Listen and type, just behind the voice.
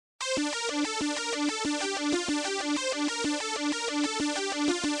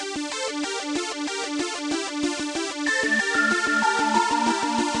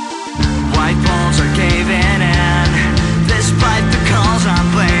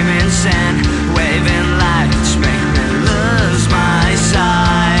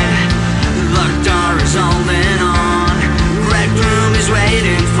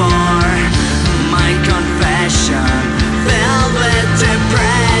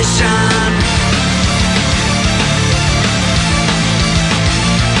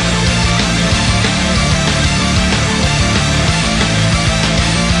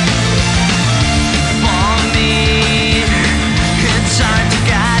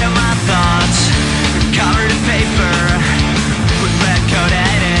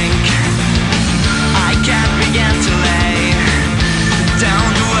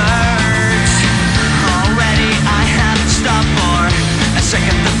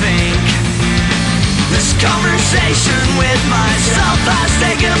conversation with myself has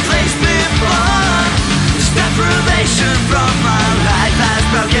taken place before. This deprivation from my life has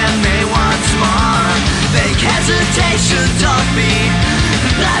broken me once more. Fake hesitation taught me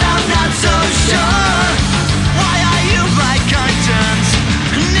that I'm not so sure. Why are you my conscience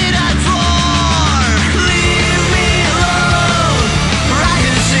needed for? Leave me alone, for I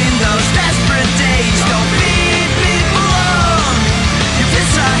have seen those desperate days. Don't leave me alone. If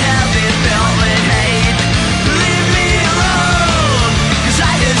it's a heavy filled with hate, leave me alone, 'cause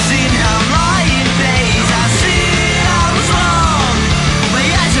I have seen how lying pays. I've seen I was wrong. My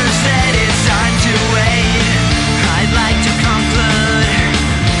eyes are said it's time to wait. I'd like to conclude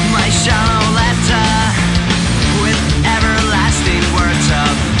my shallow letter with everlasting words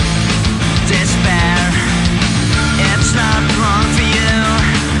of despair. It's not wrong for you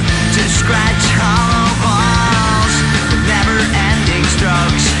to scratch hollow balls with never-ending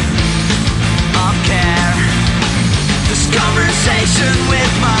strokes of care. This conversation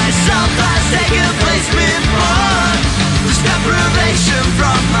with myself has taken place before. This deprivation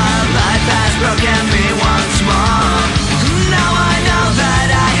from my life has broken